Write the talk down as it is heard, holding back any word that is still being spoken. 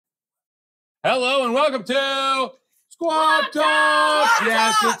Hello and welcome to Squawk Talk.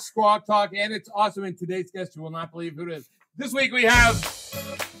 Yes, it's Squawk Talk, and it's awesome. And today's guest, you will not believe who it is. This week we have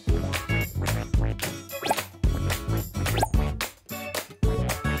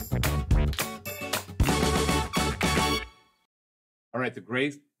all right.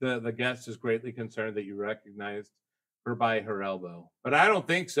 The guest is greatly concerned that you recognized her by her elbow, but I don't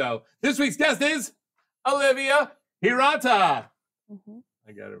think so. This week's guest is Olivia Hirata. Mm-hmm.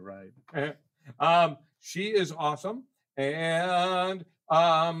 I got it right. She is awesome, and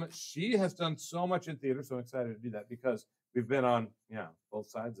she has done so much in theater. So I'm excited to do that because we've been on both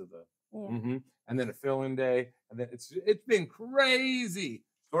sides of the and then a fill-in day, and then it's been crazy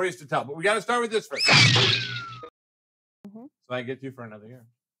stories to tell. But we got to start with this first. So I get you for another year.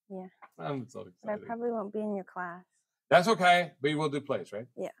 Yeah. I'm so excited. But I probably won't be in your class. That's okay. But you will do plays, right?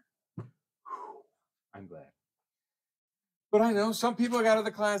 Yeah. I'm glad. But I know some people got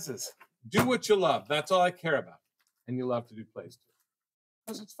other classes. Do what you love. That's all I care about. And you love to do plays too.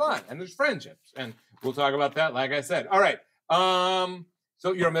 Because it's fun and there's friendships. And we'll talk about that, like I said. All right.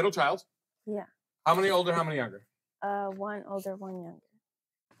 So you're a middle child? Yeah. How many older, how many younger? One older, one younger.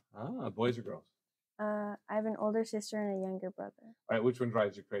 Ah, boys or girls? I have an older sister and a younger brother. All right, which one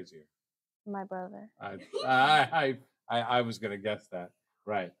drives you crazier? My brother. I was gonna guess that.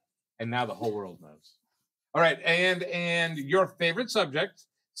 Right. And now the whole world knows. All right, and your favorite subject.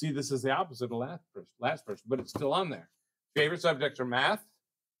 See, this is the opposite of last person, but it's still on there. Favorite subjects are math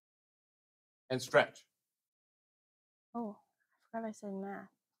and stretch. Oh, I forgot I said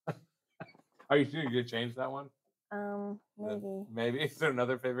math. Are you sure you're gonna change that one? Maybe. Maybe. Is there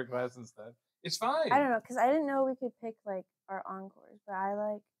another favorite class instead? It's fine. I don't know, because I didn't know we could pick like our encores, but I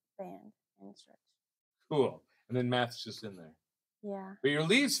like band and stretch. Cool. And then math's just in there. Yeah. But your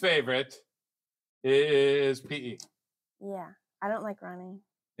least favorite is PE. Yeah. I don't like running.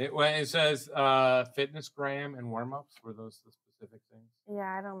 When it says fitness gram and warm-ups, were those the specific things?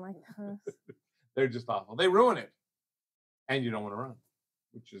 Yeah, I don't like those. They're just awful. They ruin it. And you don't want to run,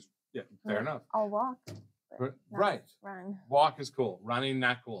 which is fair enough. I'll walk. Right. Run. Walk is cool. Running,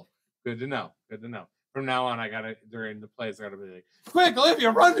 not cool. Good to know. Good to know. From now on, during the plays, I gotta be like, quick, Olivia,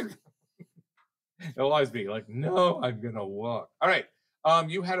 run! It'll always be like, no, I'm gonna walk. All right.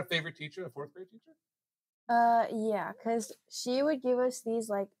 You had a favorite teacher, a fourth grade teacher? Yeah, because she would give us these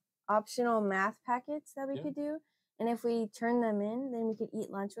like optional math packets that we could do, and if we turned them in, then we could eat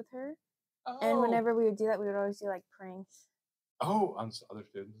lunch with her. Oh. And whenever we would do that, we would always do like pranks. Oh, on other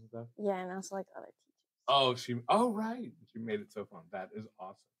students and stuff. Yeah, and also like other Oh, teachers. right. She made it so fun. That is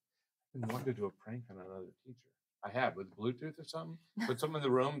awesome. I wanted to do a prank on another teacher. I have with Bluetooth or something. Put some in the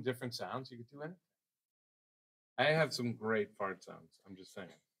room, different sounds. You could do anything. I have some great fart sounds. I'm just saying.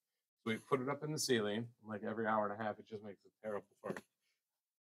 So we put it up in the ceiling, like every hour and a half. It just makes a terrible fart.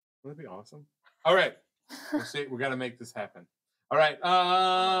 Wouldn't that be awesome? All right. We'll see. We got to make this happen. All right.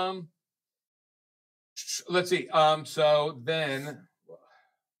 Let's see. So then,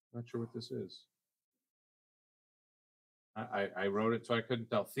 not sure what this is. I wrote it so I couldn't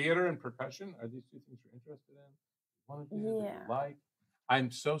tell. Theater and percussion, are these two things you're interested in? One of these that you like?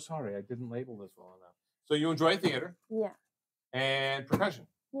 I'm so sorry I didn't label this well enough. So you enjoy theater? Yeah. And percussion?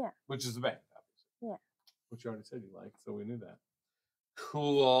 Yeah. Which is the band, obviously. Yeah. Which you already said you liked, so we knew that.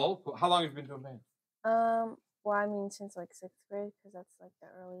 Cool. How long have you been doing band? Well, I mean, since like 6th grade, because that's like the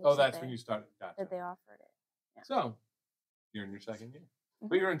earliest. Oh, that's when you started. Gotcha. That they offered it. Yeah. So you're in your 2nd year,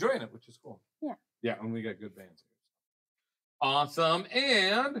 but you're enjoying it, which is cool. Yeah. Yeah, and we got good bands here. Awesome.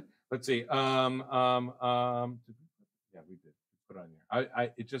 And let's see. Yeah, we did put on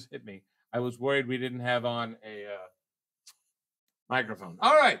here. It just hit me. I was worried we didn't have on a microphone.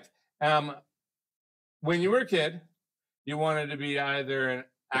 All right. When you were a kid, you wanted to be either an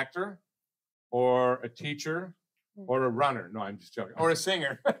actor or a teacher or a runner. No, I'm just joking. Or a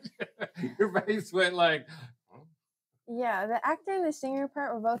singer. Your face went like. Oh. Yeah, the actor and the singer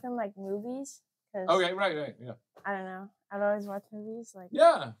part were both in like movies. Okay, right, yeah. I don't know. I'd always watch movies. Like,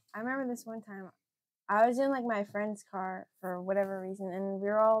 yeah. I remember this one time, I was in like my friend's car for whatever reason, and we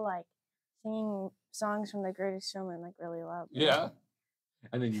were all like singing songs from The Greatest Showman like really loud. Yeah.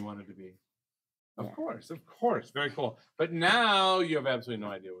 And then you wanted to be. Of course. Very cool. But now you have absolutely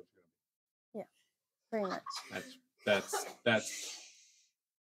no idea what you're going to be. Yeah. Pretty much. That's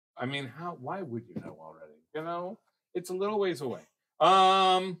I mean, why would you know already? You know, it's a little ways away.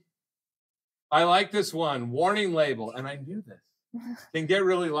 I like this one, warning label, and I knew this. Can get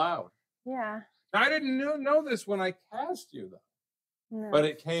really loud. Yeah. Now, I didn't know this when I cast you, though. No. But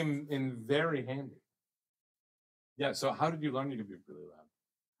it came in very handy. Yeah, so how did you learn you could be really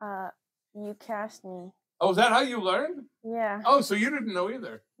loud? You cast me. Oh, is that how you learned? Yeah. Oh, so you didn't know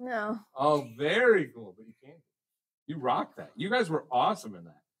either. No. Oh, very cool. But you can't. You rocked that. You guys were awesome in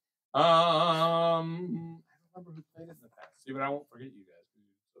that. I don't remember who played it in the past. See, but I won't forget you guys because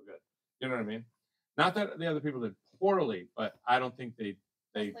you're so good. You know what I mean? Not that the other people did poorly, but I don't think they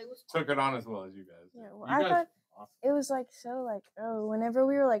took it on as well as you guys. Yeah, well, you I guys thought awesome. it was like so like whenever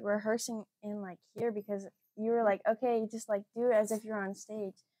we were like rehearsing in like here because you were like okay just like do it as if you're on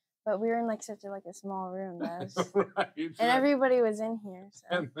stage, but we were in like such a small room that was, right, and everybody was in here.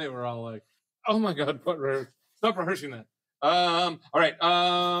 So. And they were all like, "Oh my god, stop rehearsing that." All right.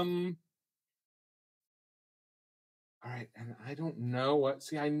 All right, and I don't know what.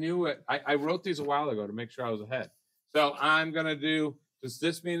 See, I knew it. I wrote these a while ago to make sure I was ahead. So I'm gonna do. Does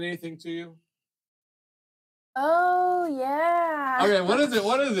this mean anything to you? Oh yeah. Okay, what is it?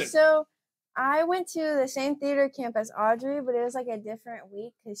 What is it? So I went to the same theater camp as Audrey, but it was like a different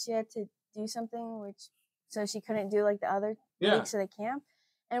week because she had to do something so she couldn't do like the other weeks of the camp.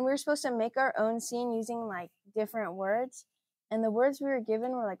 And we were supposed to make our own scene using like different words. And the words we were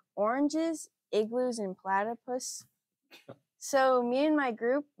given were like oranges, igloos, and platypus. So me and my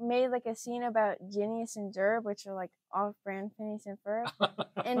group made like a scene about Genius and Gerb, which are like off-brand Phineas and Ferb,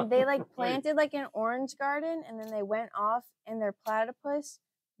 and they like planted like an orange garden, and then they went off, and their platypus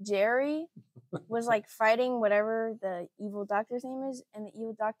Jerry was like fighting whatever the evil doctor's name is, and the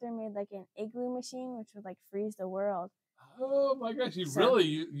evil doctor made like an igloo machine, which would like freeze the world. Oh my gosh!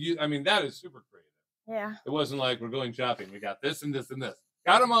 You I mean, that is super creative. Yeah. It wasn't like we're going shopping. We got this and this and this.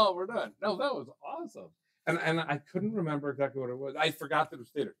 Got them all. We're done. No, that was awesome. And I couldn't remember exactly what it was. I forgot that it was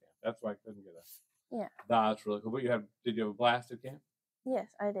theater camp. That's why I couldn't get it. Yeah. That's really cool. But did you have a blast at camp? Yes,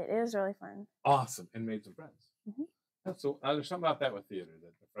 I did. It was really fun. Awesome. And made some friends. Mm-hmm. There's something about that with theater,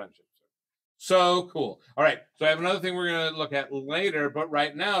 that the friendships are so cool. All right. So I have another thing we're going to look at later, but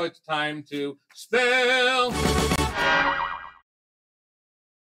right now it's time to spell.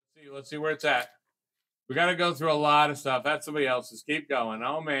 Let's see where it's at. We got to go through a lot of stuff. That's somebody else's. Keep going.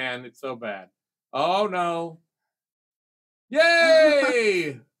 Oh, man. It's so bad. Oh, no. Yay!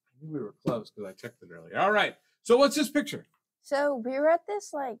 I knew we were close because I checked it earlier. All right. So what's this picture? So we were at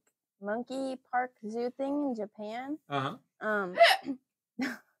this like monkey park zoo thing in Japan.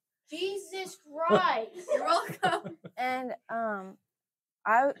 Jesus Christ. You're welcome. And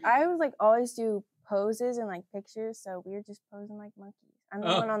I would like always do poses and like pictures, so we were just posing like monkeys. I'm the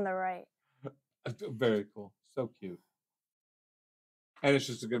one on the right. Very cool. So cute. And it's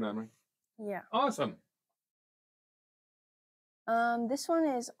just a good memory. Yeah. Awesome. This one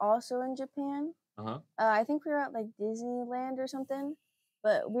is also in Japan. Uh-huh. I think we were at like Disneyland or something,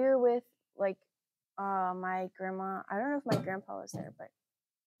 but we were with like my grandma. I don't know if my grandpa was there, but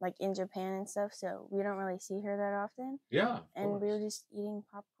like in Japan and stuff, so we don't really see her that often. Yeah. And we were just eating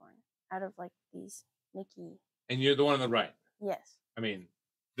popcorn out of like these Mickey. And you're the one on the right. Yes. I mean,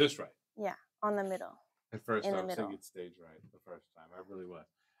 this right. Yeah, on the middle. At first, in I the was middle. thinking stage right the first time. I really was.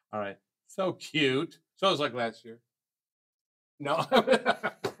 All right. So cute. So it was like last year. No.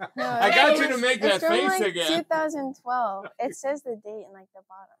 No, I got you to make that face like again. 2012. It says the date in like the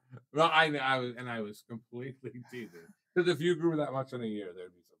bottom. Well, I was completely teasing. Because if you grew that much in a year,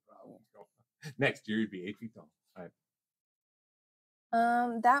 there'd be some problems going on. Next year, you'd be 8 feet tall. All right.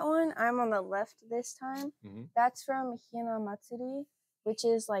 That one, I'm on the left this time. Mm-hmm. That's from Hina Matsuri, which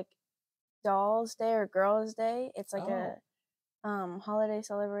is like Dolls Day or Girls Day. It's like a holiday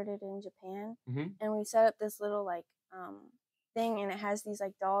celebrated in Japan. Mm-hmm. And we set up this little like thing, and it has these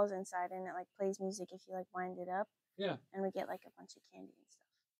like dolls inside, and it like plays music if you like wind it up. Yeah. And we get like a bunch of candy and stuff.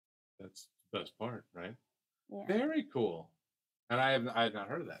 That's the best part, right? Yeah. Very cool. And I had not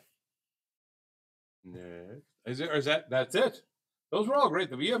heard of that. Next. That's it? Those were all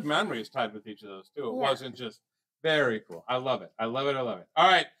great. You have memories tied with each of those too. It wasn't just very cool. I love it. I love it. I love it. All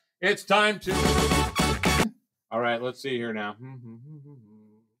right. It's time to. All right. Let's see here now.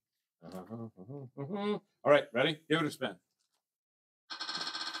 All right. Ready? Give it a spin.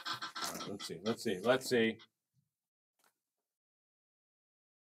 All right, let's see.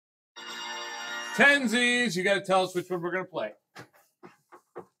 Tensies. You got to tell us which one we're going to play.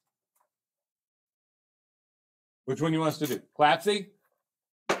 Which one you want us to do? Clapsy?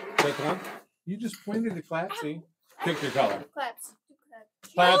 Pick one. You just pointed to Clapsy. Pick your color. Claps.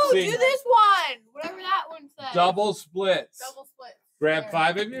 Clapsy. No, do this one. Whatever that one says. Double splits. Double splits. Grab There.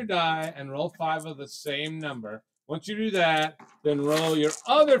 5 of your die and roll 5 of the same number. Once you do that, then roll your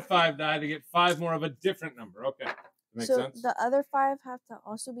other 5 die to get 5 more of a different number. Okay. Makes sense? The other 5 have to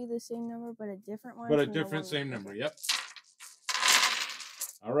also be the same number, but a different one. But a different same number. Yep.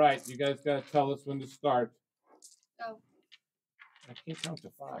 All right. You guys got to tell us when to start. Go. I can't count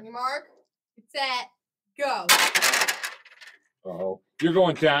to 5. On your mark. Get set. Go. Oh, you're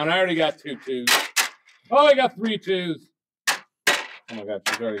going down. I already got 2 2s. Oh, I got 3 2s. Oh my God,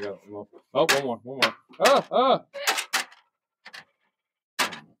 she's already got one more. Oh, one more. Oh. All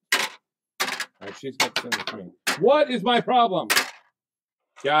right, she's got 7 What is my problem?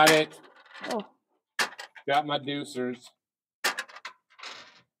 Got it. Oh. Got my deucers.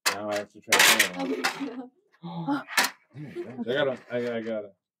 Now I have to try again. Oh, I got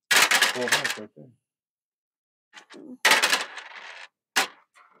a full house right there.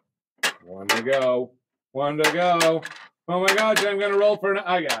 One to go. Oh my God, I'm gonna roll for an.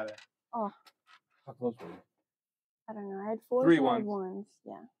 I got it. Oh. How close were you? I don't know. I had 4s 3 and I had ones.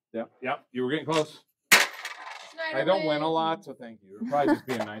 1s. Yeah. Yep. You were getting close. I don't win a lot, so thank you. You're probably just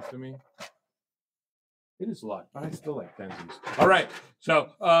being nice to me. It is a lot, but I still like tensies. All right, so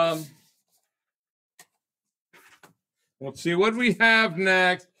let's see what we have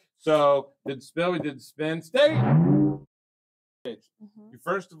next. So did spill, we did spin. Stay.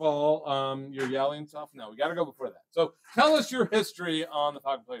 First of all, you're yelling stuff. No, we got to go before that. So tell us your history on the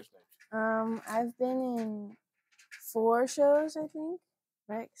Talking Player stage. I've been in 4 shows, I think.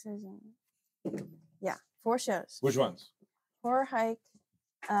 Right? 'Cause 4 shows. Which ones? Horror Hike,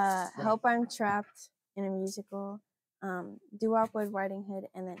 Help I'm Trapped in a Musical, Doo-Wop with Riding Hood,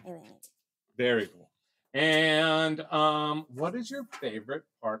 and then Alienated. Very cool. And what is your favorite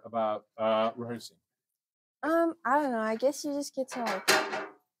part about rehearsing? I don't know. I guess you just get to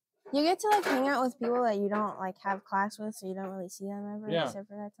hang out with people that you don't have class with, so you don't really see them ever except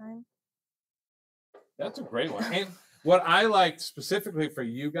for that time. That's a great one. And what I liked specifically for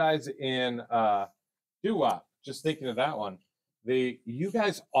you guys in Doo-Wop, just thinking of that one, you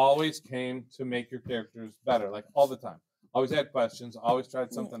guys always came to make your characters better, like all the time. Always had questions, always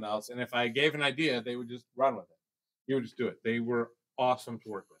tried something else. And if I gave an idea, they would just run with it. You would just do it. They were awesome to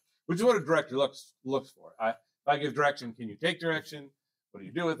work with, which is what a director looks for. If I give direction, can you take direction? What do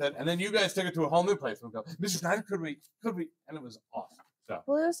you do with it? And then you guys took it to a whole new place and go, Mr. Snyder, could we? And it was awesome. So.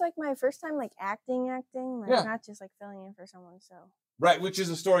 Well, it was my first time acting, not just filling in for someone. So. Right, which is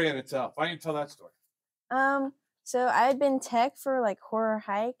a story in itself. Why don't you tell that story? So I had been tech for Horror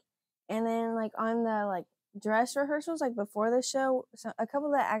Hike, and then on the dress rehearsals before the show, so a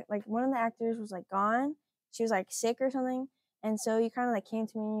couple of one of the actors was gone. She was sick or something, and so you kind of came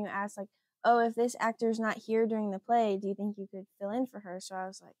to me and you asked oh, if this actor's not here during the play, do you think you could fill in for her? So I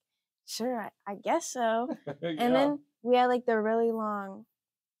was sure, I guess so. Yeah. And then we had the really long,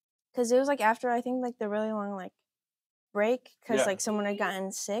 because it was after I think the really long break, because someone had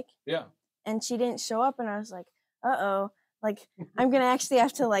gotten sick. Yeah. And she didn't show up, and I was uh-oh, I'm gonna actually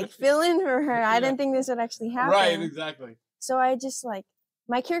have to fill in for her. I didn't think this would actually happen. Right, exactly. So I just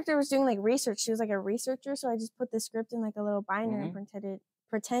my character was doing research. She was a researcher, so I just put the script in a little binder and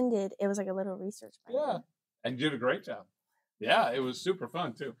pretended it was a little research binder. Yeah, and you did a great job. Yeah, it was super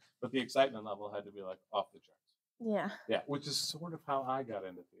fun too. But the excitement level had to be off the charts. Yeah. Yeah, which is sort of how I got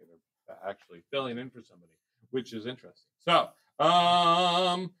into theater, actually filling in for somebody, which is interesting. So,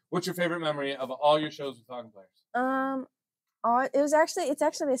 what's your favorite memory of all your shows with Talking Players? It's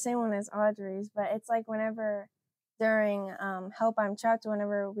actually the same one as Audrey's, but it's whenever during Help I'm Trapped,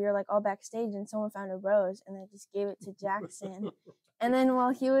 whenever we were all backstage and someone found a rose and they just gave it to Jackson. And then while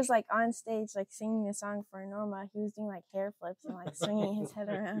he was on stage singing the song for Norma, he was doing hair flips and swinging his head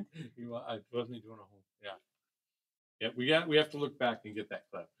around. Wasn't doing a whole yeah. We have to look back and get that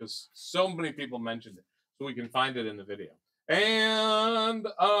clip because so many people mentioned it, so we can find it in the video. And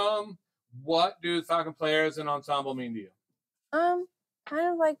what do Talking Players and ensemble mean to you? Kind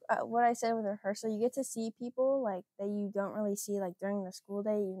of what I said with rehearsal. You get to see people that you don't really see during the school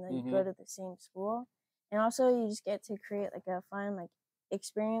day, even though you go to the same school. And also you just get to create a fun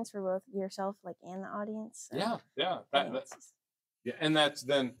experience for both yourself and the audience. So, yeah. And that's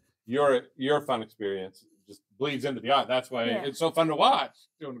then your fun experience just bleeds into the art. That's why it's so fun to watch.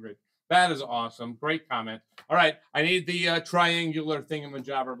 Doing great. That is awesome. Great comment. All right, I need the triangular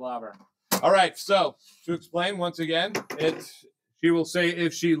thingamajobber blobber. All right, so to explain once again, she will say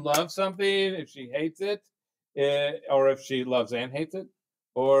if she loves something, if she hates it, or if she loves and hates it,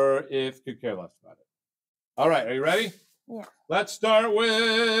 or if could care less about it. All right, are you ready? Yeah. Let's start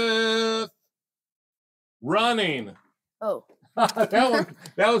with running. Oh. that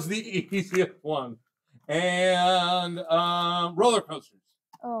was the easiest one. And roller coasters.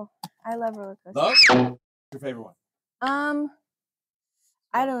 Oh, I love roller coasters. What's your favorite one?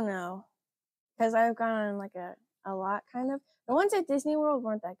 I don't know, because I've gone on a lot kind of. The ones at Disney World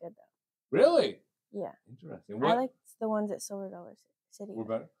weren't that good though. Really? Yeah. Interesting. I liked the ones at Silver Dollar City. We're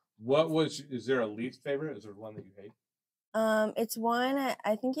better. Is there a least favorite? Is there one that you hate? It's one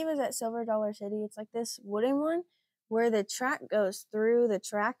I think it was at Silver Dollar City. It's like this wooden one where the track goes through the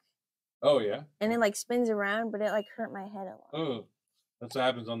track Oh yeah. and it like spins around, but it like hurt my head a lot. Oh, that's what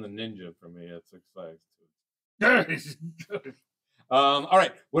happens on the Ninja for me at Six Flags. Good. All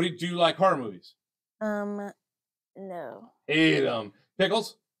right. What do you like horror movies? No. Hate them.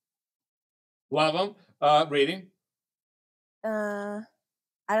 Pickles? Love them. Rating? I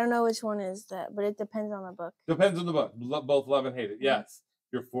don't know which one is that, but it depends on the book. Depends on the book. Both love and hate it. Yes.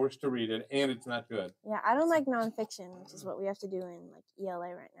 You're forced to read it, and it's not good. Yeah, I don't like nonfiction, which is what we have to do in like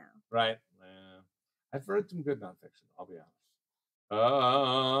ELA right now. Right. I've read some good nonfiction, I'll be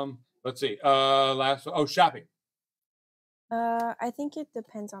honest. Let's see. Last one. Oh, shopping. I think it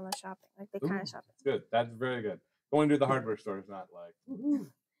depends on the shopping, like the kind of shopping. Good. That's very good. Going to the hardware store is not like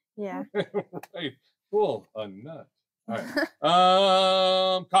Yeah. right. Full a nut. All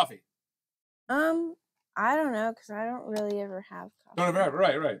right. Coffee. I don't know because I don't really ever have coffee. Don't ever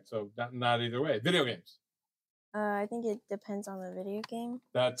have. Right. So not either way. Video games. I think it depends on the video game.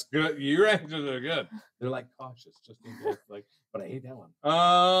 That's good. Your answers are good. They're like cautious, just in case. Like, but I hate that one.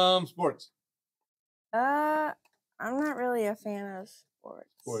 Sports. I'm not really a fan of sports.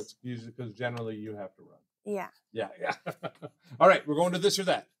 Sports, usually because generally you have to run. Yeah. Yeah. All right, we're going to this or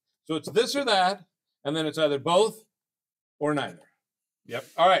that. So it's this or that, and then it's either both or neither. Yep.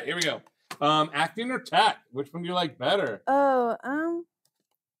 All right, here we go. Acting or tact? Which one do you like better? Oh,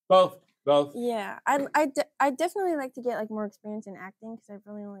 Both. Yeah, I definitely like to get like more experience in acting because I've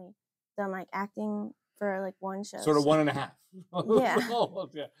really only done like acting for like one show. Sort of 1.5.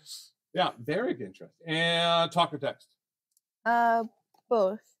 Yeah. Yeah. Very interesting. And talk or text? Both.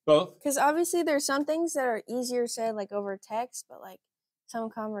 Both. Because obviously there's some things that are easier said like over text, but like some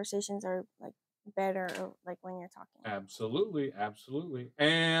conversations are like better like when you're talking. Absolutely.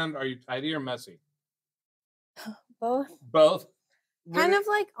 And are you tidy or messy? Both. Kind of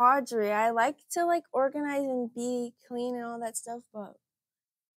like Audrey. I like to like organize and be clean and all that stuff, but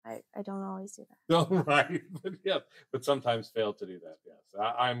I don't always do that. No, right. But sometimes fail to do that. Yes,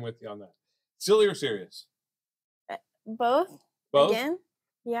 I'm with you on that. Silly or serious? Both. Both? Again?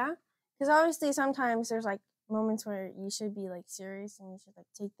 Yeah. Because obviously sometimes there's like moments where you should be like serious and you should like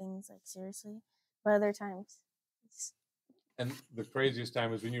take things like seriously, but other times. And the craziest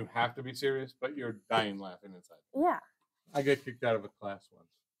time is when you have to be serious, but you're dying laughing inside. Yeah. I got kicked out of a class once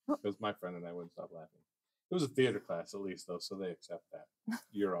because my friend and I wouldn't stop laughing. It was a theater class at least, though, so they accept that.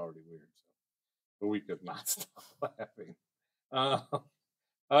 You're already weird, so. But we could not stop laughing. Are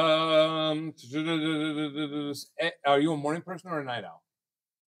you a morning person or a night owl?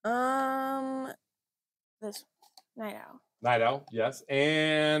 This night owl. Night owl, yes.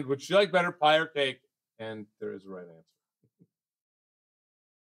 And would you like better, pie or cake? And there is a right answer.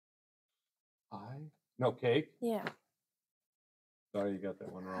 Pie? No, cake? Yeah. Sorry, you got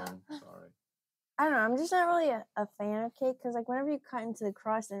that one wrong. Sorry. I don't know. I'm just not really a fan of cake because, like, whenever you cut into the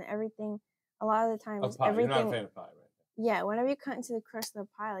crust and everything, a lot of the times, pie. everything. You're not a fan of pie, right? Yeah, whenever you cut into the crust of the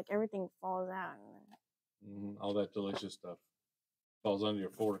pie, like everything falls out. All that delicious stuff falls under your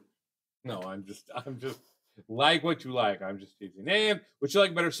fork. No, I'm just like what you like. I'm just teasing. And would you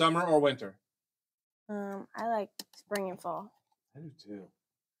like better, summer or winter? I like spring and fall. I do too.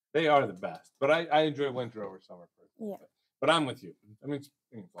 They are the best, but I enjoy winter over summer. Yeah. But I'm with you. I mean,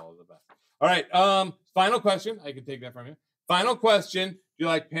 spring and fall is the best. All right. Final question. I can take that from you. Final question. Do you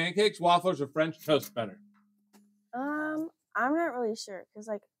like pancakes, waffles, or French toast better? I'm not really sure because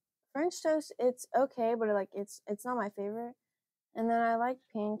like French toast, it's okay, but like it's not my favorite. And then I like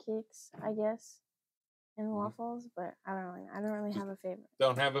pancakes, I guess, and waffles, but I don't really have a favorite.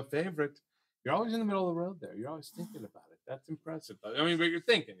 Don't have a favorite. You're always in the middle of the road there. You're always thinking about it. That's impressive. I mean, but you're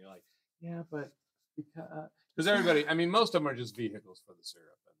thinking. You're like, yeah, but because everybody, I mean, most of them are just vehicles for the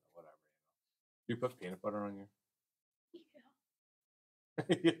syrup and whatever. You put peanut butter on your.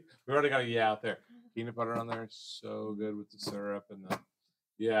 Yeah. We already got a yeah out there. Peanut butter on there, so good with the syrup and the.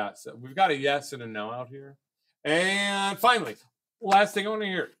 Yeah, so we've got a yes and a no out here. And finally, last thing I want to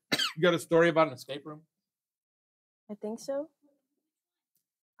hear. You got a story about an escape room? I think so.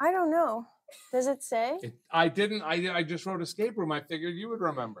 I don't know. Does it say? I didn't. I just wrote escape room. I figured you would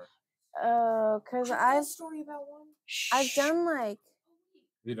remember. Because I've story about one. I've done like.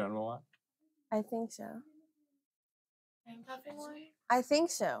 You don't know what? I think so. Handcuffing one. I think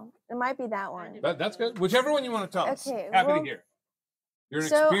so. It might be that one. That's good. Whichever one you want to tell us. Okay, Happy well, to hear. You're an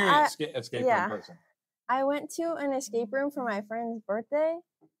so experienced escape room person. I went to an escape room for my friend's birthday,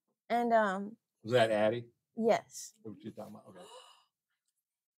 and Was that Addie? yes. What were you talking about? Okay.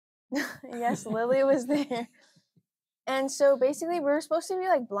 Yes, Lily was there. And so basically we were supposed to be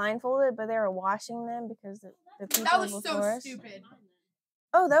like blindfolded, but they were washing them because the people That was before so us. stupid.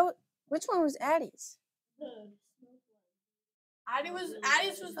 Oh, which one was Addie's?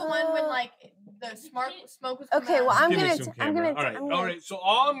 Addie's was the one when like the smoke was coming Okay, out. well I'm Give me gonna some I'm camera. gonna All right. So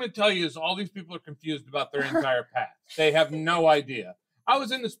all I'm going to tell you is all these people are confused about their entire past. They have no idea. I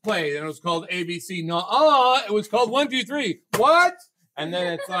was in this play and it was called ABC. No, it was called 1, 2, 3. What? And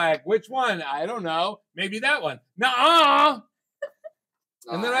then it's like, which one? I don't know. Maybe that one. No.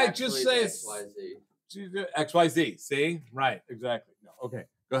 And then I just say XYZ. See? Right. Exactly. No. Okay.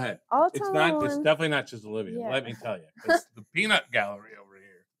 Go ahead. It's definitely not just Olivia. Yeah. Let me tell you. It's the peanut gallery over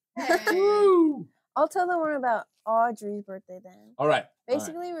here. Hey. Woo! I'll tell the one about Audrey's birthday then. All right.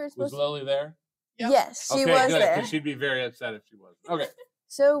 Basically, we were Was supposed to. Lily there? Yep. Yes, she Okay, was good, there. because she'd be very upset if she wasn't. Okay.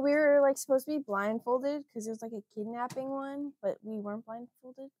 So we were like supposed to be blindfolded because it was like a kidnapping one, but we weren't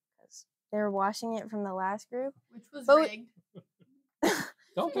blindfolded because they were watching it from the last group. Which was But rigged.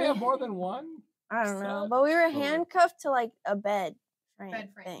 Don't they have more than one? I don't know, Son. but we were Oh, handcuffed to like a bed frame Bed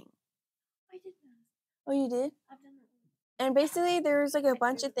frame. thing. I did that. Oh, you did? I've done that. And basically, there was like a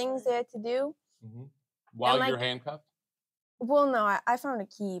bunch of things they had to do. Mm-hmm. While like- you're handcuffed? Well, no, I found a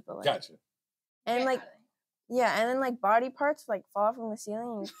key, but like, Gotcha. and Get like, out of there. yeah, and then like body parts like fall from the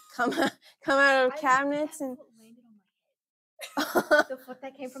ceiling and come out of cabinets and. The foot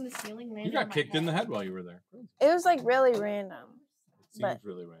that came from the ceiling landed You got on my kicked in the head. head while you were there. It was like really random. It seems But-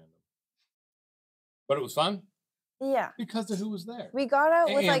 really random. But it was fun Yeah, because of who was there. we got out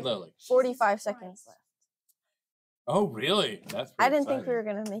with And like Lily. 45 seconds left. Oh, really? That's I pretty didn't think we exciting.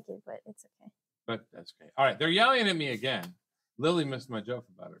 were gonna make it, but it's okay. But that's okay. All right. They're yelling at me again. Lily missed my joke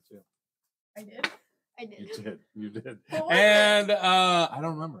about her, too. I did. I did. You did. You did. What was it? And I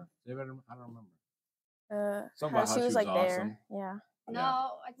don't remember. I don't remember. Something How about how she was like awesome. there. Yeah. No, Yeah.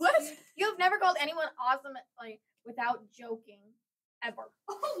 I What? swear- You have never called anyone awesome like without joking, ever.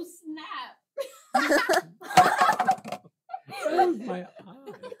 Oh snap! Where's my eye?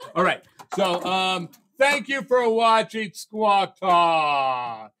 All right. So thank you for watching Squawk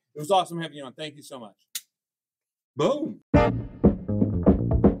Talk. It was awesome having you on. Thank you so much. Boom.